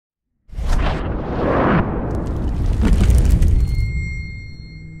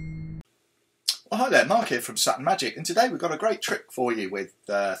Hi there, Mark here from Saturn Magic, and today we've got a great trick for you with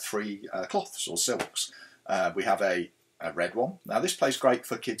three cloths or silks. We have a red one. Now this plays great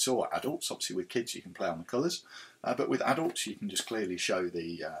for kids or adults. Obviously with kids you can play on the colours, but with adults you can just clearly show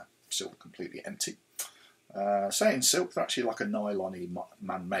the silk completely empty. Say in silk, they're actually like a nylon-y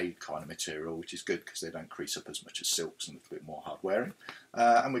man-made kind of material, which is good because they don't crease up as much as silks and a little bit more hard wearing.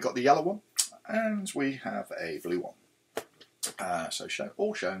 And we've got the yellow one, and we have a blue one. So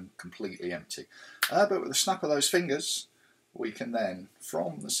all shown completely empty. But with the snap of those fingers, we can then,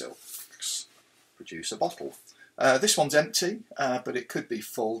 from the silks, produce a bottle. This one's empty, but it could be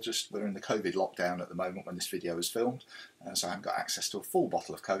full. Just we're in the COVID lockdown at the moment when this video is filmed, so I haven't got access to a full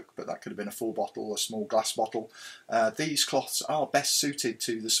bottle of Coke, but that could have been a full bottle, a small glass bottle. These cloths are best suited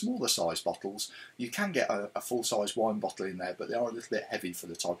to the smaller size bottles. You can get a full-size wine bottle in there, but they are a little bit heavy for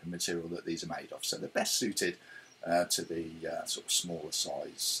the type of material that these are made of, so they're best suited to the sort of smaller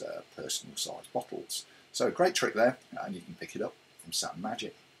size, personal size bottles. So a great trick there, and you can pick it up from Saturn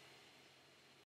Magic.